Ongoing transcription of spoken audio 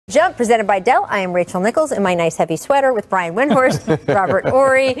Jump, presented by Dell. I am Rachel Nichols in my nice heavy sweater with Brian Windhorst, Robert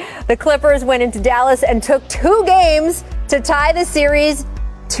Horry. The Clippers went into Dallas and took 2 games to tie the series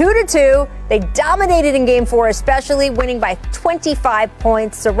 2-2. They dominated in Game 4, especially winning by 25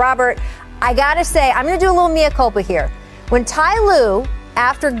 points. So, Robert, I got to say, I'm going to do a little mea culpa here. When Ty Lue,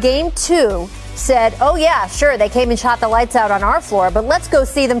 after Game 2, said, oh, yeah, sure, they came and shot the lights out on our floor, but let's go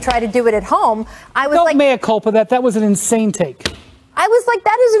see them try to do it at home. I was Don't mea culpa that. That was an insane take. I was like,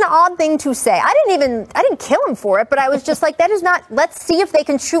 that is an odd thing to say. I didn't kill him for it, but I was just like, that is not, let's see if they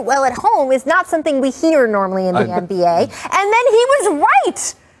can shoot well at home is not something we hear normally in the NBA. And then he was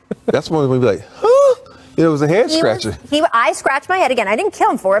right. That's when we'd be like, huh? It was a head scratcher. I scratched my head again. I didn't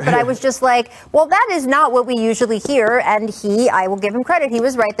kill him for it, but I was just like, well, that is not what we usually hear. And I will give him credit. He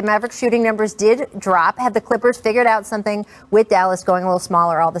was right. The Mavericks shooting numbers did drop. Had the Clippers figured out something with Dallas going a little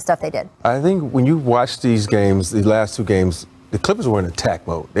smaller, all the stuff they did? I think when you watch these games, the last 2 games, the Clippers were in attack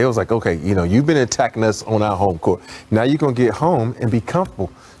mode. They was like, okay, you've been attacking us on our home court. Now you're going to get home and be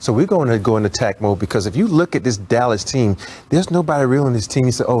comfortable. So we're going to go in attack mode because if you look at this Dallas team, there's nobody real in this team.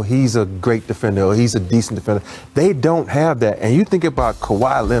 You say, oh, he's a great defender or he's a decent defender. They don't have that. And you think about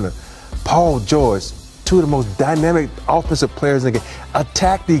Kawhi Leonard, Paul George, 2 of the most dynamic offensive players in the game.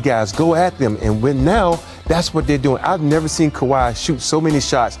 Attack these guys, go at them. And when now, that's what they're doing. I've never seen Kawhi shoot so many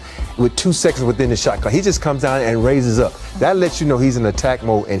shots with 2 seconds within the shot clock. He just comes down and raises up. That lets you know he's in attack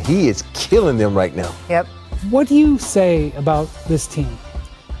mode, and he is killing them right now. Yep. What do you say about this team?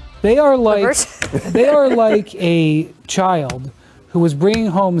 They are like a child who was bringing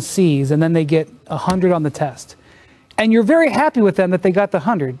home C's, and then they get 100 on the test. And you're very happy with them that they got the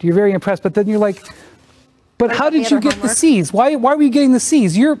 100. You're very impressed, but then you're like, but how did you get the C's? Why were you getting the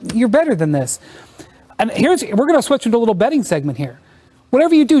C's? You're better than this. And we're going to switch into a little betting segment here.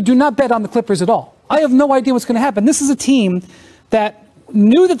 Whatever you do not bet on the Clippers at all. I have no idea what's going to happen. This is a team that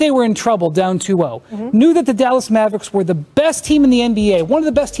knew that they were in trouble down 2-0, knew that the Dallas Mavericks were the best team in the NBA, one of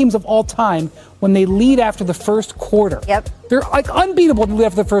the best teams of all time when they lead after the first quarter. Yep. They're like unbeatable to lead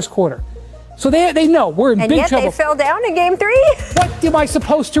after the first quarter. So they know we're in big trouble. And yet they fell down in Game 3. What am I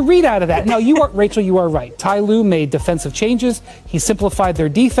supposed to read out of that? No, Rachel, you are right. Ty Lue made defensive changes. He simplified their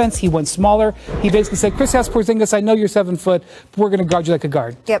defense. He went smaller. He basically said, Kristaps Porzingis, I know you're 7 foot, but we're going to guard you like a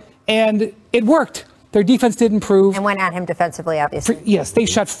guard. Yep. And it worked. Their defense did improve. And went at him defensively, obviously. Yes, they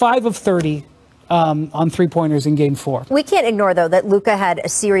shot 5 of 30 on 3-pointers in Game 4. We can't ignore, though, that Luka had a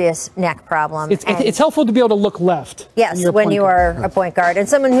serious neck problem. It's helpful to be able to look left. Yes, when you are a point guard. And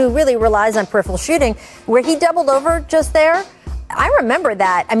someone who really relies on peripheral shooting, where he doubled over just there. I remember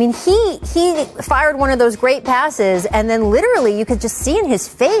that. I mean, he fired one of those great passes, and then literally you could just see in his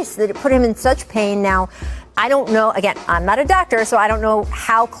face that it put him in such pain. Now, I don't know. Again, I'm not a doctor, so I don't know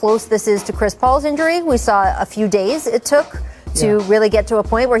how close this is to Chris Paul's injury. We saw a few days it took to really get to a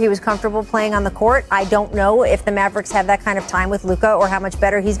point where he was comfortable playing on the court. I don't know if the Mavericks have that kind of time with Luka or how much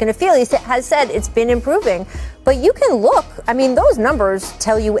better he's going to feel. He has said it's been improving. But you can look. I mean, those numbers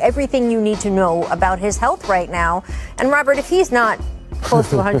tell you everything you need to know about his health right now. And, Robert, if he's not close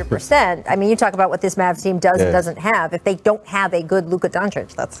to 100%, I mean, you talk about what this Mavs team does and doesn't have. If they don't have a good Luka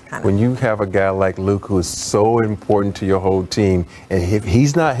Doncic, that's kind of... When you have a guy like Luka who is so important to your whole team, and if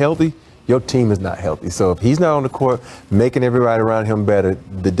he's not healthy, your team is not healthy. So if he's not on the court making everybody around him better,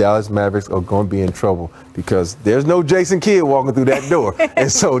 the Dallas Mavericks are going to be in trouble because there's no Jason Kidd walking through that door. And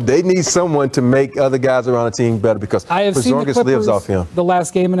so they need someone to make other guys around the team better because Porzingis lives off him. The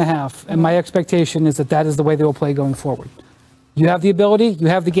last game and a half, and my expectation is that is the way they will play going forward. You have the ability, you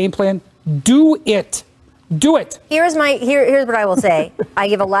have the game plan, do it. Do it. Here's what I will say. I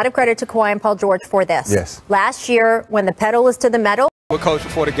give a lot of credit to Kawhi and Paul George for this. Yes. Last year, when the pedal was to the metal, coach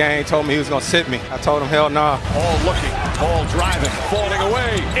before the game told me he was going to sit me. I told him, hell nah. Paul looking, Paul driving, falling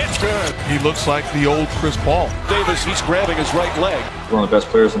away. It's good. He looks like the old Chris Paul. Davis, he's grabbing his right leg. One of the best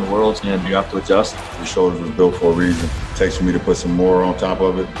players in the world, and you have to adjust. Your shoulders were built for a reason. It takes for me to put some more on top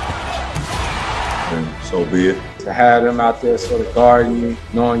of it, and so be it. To have them out there sort of guarding you,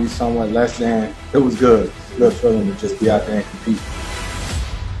 knowing you somewhat less than, it was good. Good feeling to just be out there and compete.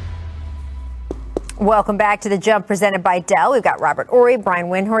 Welcome back to The Jump, presented by Dell. We've got Robert Horry, Brian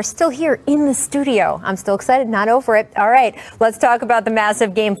Windhorst still here in the studio. I'm still excited, not over it. All right, let's talk about the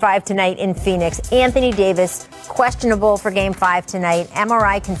massive Game 5 tonight in Phoenix. Anthony Davis, questionable for Game 5 tonight.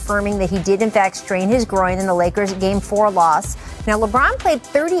 MRI confirming that he did, in fact, strain his groin in the Lakers' Game 4 loss. Now, LeBron played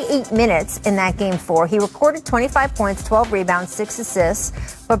 38 minutes in that Game 4. He recorded 25 points, 12 rebounds, 6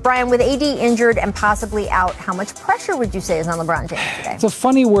 assists. But, Brian, with AD injured and possibly out, how much pressure would you say is on LeBron James today? It's a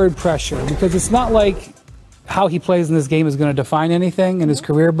funny word, pressure, because it's not like how he plays in this game is going to define anything in his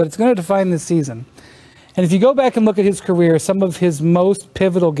career, but it's going to define this season. And if you go back and look at his career, some of his most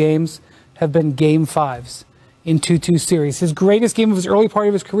pivotal games have been Game 5s in 2-2 series. His greatest game of his early part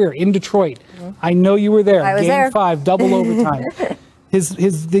of his career in Detroit. I know you were there. I was Game there. 5, double overtime.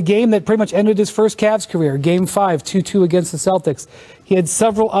 The game that pretty much ended his first Cavs career, Game 5, 2-2 against the Celtics. He had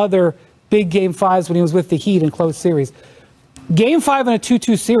several other big Game 5s when he was with the Heat in close series. Game 5 in a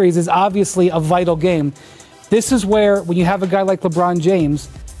 2-2 series is obviously a vital game. This is where, when you have a guy like LeBron James,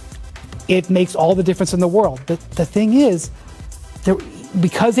 it makes all the difference in the world. The thing is,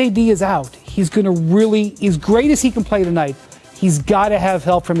 because AD is out, he's going to really, as great as he can play tonight, he's got to have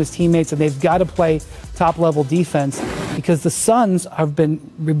help from his teammates, and they've got to play top-level defense because the Suns have been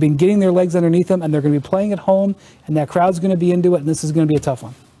getting their legs underneath them, and they're going to be playing at home, and that crowd's going to be into it, and this is going to be a tough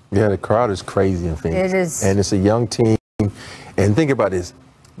one. Yeah, the crowd is crazy in Phoenix. It is. And it's a young team. And think about this.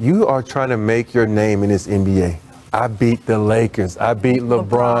 You are trying to make your name in this NBA. I beat the Lakers. I beat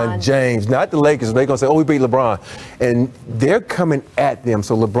LeBron James. Not the Lakers. They're going to say, oh, we beat LeBron. And they're coming at them.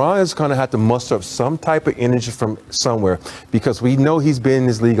 So LeBron is going to have to muster up some type of energy from somewhere because we know he's been in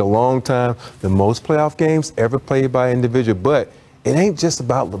this league a long time, the most playoff games ever played by an individual. But it ain't just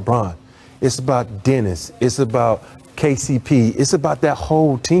about LeBron. It's about Dennis. It's about KCP. It's about that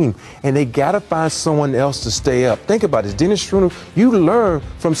whole team. And they got to find someone else to stay up. Think about this. Dennis Schroeder, you learn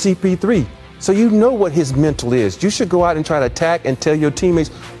from CP3. So you know what his mental is. You should go out and try to attack and tell your teammates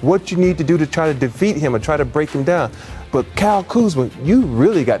what you need to do to try to defeat him or try to break him down. But Kyle Kuzma, you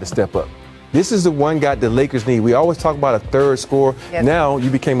really got to step up. This is the one guy the Lakers need. We always talk about a third scorer. Yep. Now you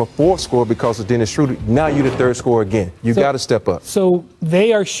became a fourth scorer because of Dennis Schroeder. Now you're the third scorer again. You got to step up. So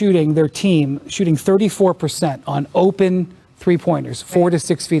they are shooting, their team, shooting 34% on open three-pointers, 4 to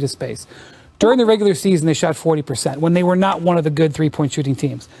 6 feet of space. During the regular season, they shot 40% when they were not one of the good three-point shooting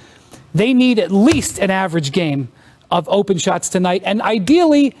teams. They need at least an average game of open shots tonight, and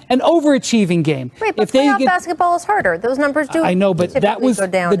ideally an overachieving game. Right, but playoff basketball is harder. Those numbers do. I know, but that was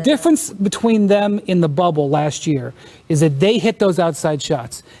the difference between them in the bubble last year is that they hit those outside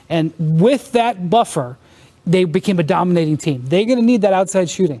shots, and with that buffer, they became a dominating team. They're going to need that outside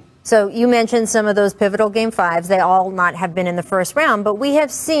shooting. So you mentioned some of those pivotal Game 5s. They all not have been in the first round, but we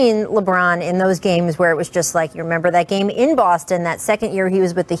have seen LeBron in those games where it was just like, you remember that game in Boston, that second year he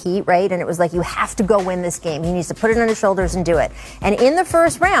was with the Heat, right? And it was like, you have to go win this game. He needs to put it on his shoulders and do it. And in the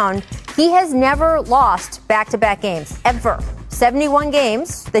first round, he has never lost back-to-back games, ever. 71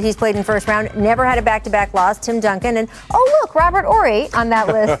 games that he's played in first round, never had a back-to-back loss. Tim Duncan and, oh, look, Robert Horry on that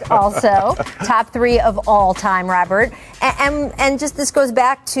list also. Top 3 of all time, Robert. And just this goes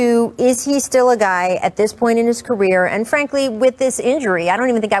back to, is he still a guy at this point in his career? And frankly, with this injury, I don't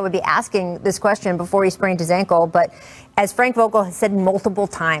even think I would be asking this question before he sprained his ankle, but as Frank Vogel has said multiple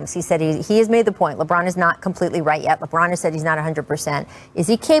times, he said he has made the point, LeBron is not completely right yet. LeBron has said he's not 100%. Is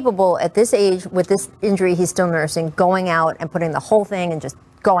he capable at this age, with this injury he's still nursing, going out and putting the whole thing and just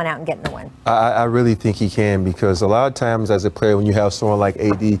going out and getting the win? I really think he can, because a lot of times as a player, when you have someone like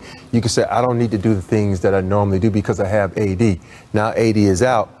AD, you can say, I don't need to do the things that I normally do because I have AD. Now AD is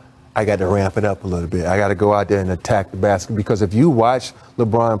out. I got to ramp it up a little bit. I got to go out there and attack the basket, because if you watch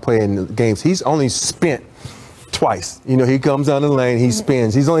LeBron play in games, he's only spent twice. You know, he comes down the lane, he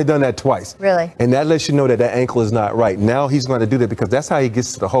spins. He's only done that twice. Really? And that lets you know that that ankle is not right. Now he's going to do that because that's how he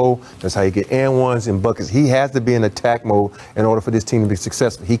gets to the hole. That's how he get and ones and buckets. He has to be in attack mode in order for this team to be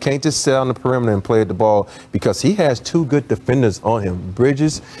successful. He can't just sit on the perimeter and play the ball, because he has 2 good defenders on him.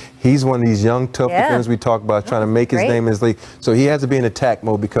 Bridges, he's one of these young, tough defenders we talk about, trying to make his name in this league. So he has to be in attack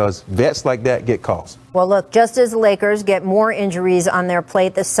mode, because vets like that get calls. Well, look, just as the Lakers get more injuries on their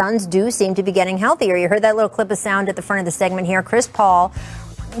plate, the Suns do seem to be getting healthier. You heard that little clip of sound at the front of the segment here. Chris Paul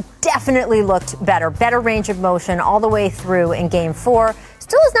definitely looked better range of motion all the way through in Game 4.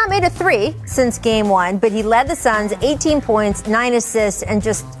 Still has not made a 3 since Game 1, but he led the Suns, 18 points, 9 assists, and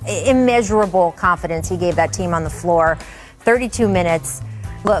just immeasurable confidence he gave that team on the floor. 32 minutes.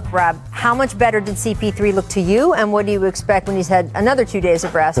 Look, Rob, how much better did CP3 look to you, and what do you expect when he's had another 2 days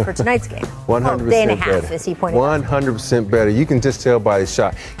of rest for tonight's game? 100% day and a half, better. as he pointed out. 100% better. You can just tell by his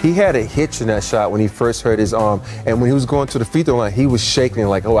shot. He had a hitch in that shot when he first hurt his arm, and when he was going to the free throw line, he was shaking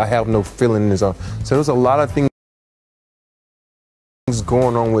like, oh, I have no feeling in his arm. So there's a lot of things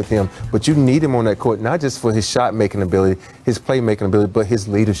going on with him, but you need him on that court, not just for his shot making ability, his playmaking ability, but his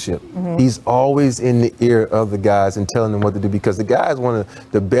leadership. He's always in the ear of the guys and telling them what to do, because the guy is one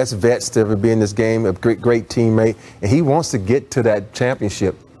of the best vets to ever be in this game, a great teammate, and he wants to get to that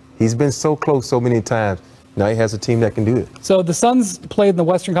championship. He's been so close so many times. Now he has a team that can do it. So the Suns played in the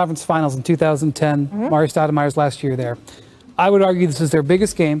Western Conference Finals in 2010. Mario Stoudemire's last year there. I would argue this is their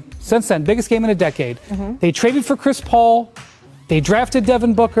biggest game since then, biggest game in a decade. They traded for Chris Paul. They drafted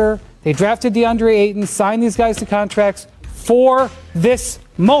Devin Booker. They drafted DeAndre Ayton, signed these guys to contracts for this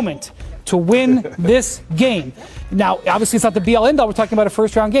moment, to win this game. Now, obviously, it's not the be-all, end-all. We're talking about a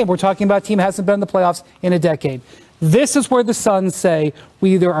first-round game. We're talking about a team that hasn't been in the playoffs in a decade. This is where the Suns say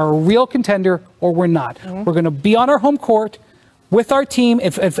we either are a real contender or we're not. Mm-hmm. We're going to be on our home court with our team,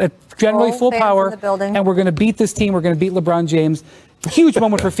 if generally full power, and we're going to beat this team. We're going to beat LeBron James. Huge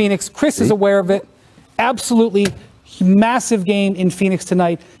moment for Phoenix. Chris is aware of it. Absolutely massive game in Phoenix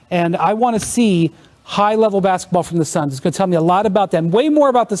tonight, and I want to see high-level basketball from the Suns. It's going to tell me a lot about them, way more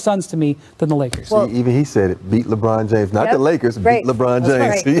about the Suns to me than the Lakers. Well, even he said it, beat LeBron James. Not the Lakers, beat LeBron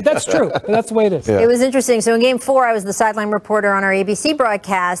James. Right. That's true. That's the way it is. Yeah. It was interesting. So in Game 4, I was the sideline reporter on our ABC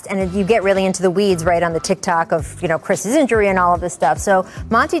broadcast, and you get really into the weeds right on the TikTok of, Chris's injury and all of this stuff. So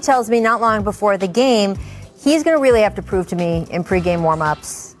Monty tells me not long before the game, he's going to really have to prove to me in pregame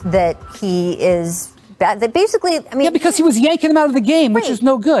warm-ups that he is that basically, because he was yanking him out of the game, which is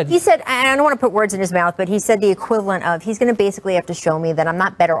no good. He said, I don't want to put words in his mouth, but he said the equivalent of, he's going to basically have to show me that I'm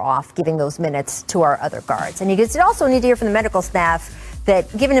not better off giving those minutes to our other guards. And he goes, you also need to hear from the medical staff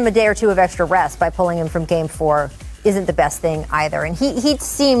that giving him a day or two of extra rest by pulling him from Game 4 isn't the best thing either. And he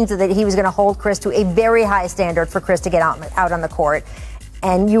seemed that he was going to hold Chris to a very high standard for Chris to get out on the court.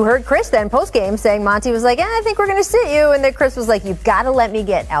 And you heard Chris then post-game saying, Monty was like, I think we're going to sit you. And then Chris was like, you've got to let me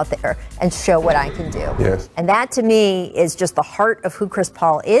get out there and show what I can do. Yes. And that, to me, is just the heart of who Chris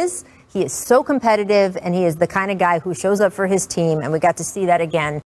Paul is. He is so competitive, and he is the kind of guy who shows up for his team. And we got to see that again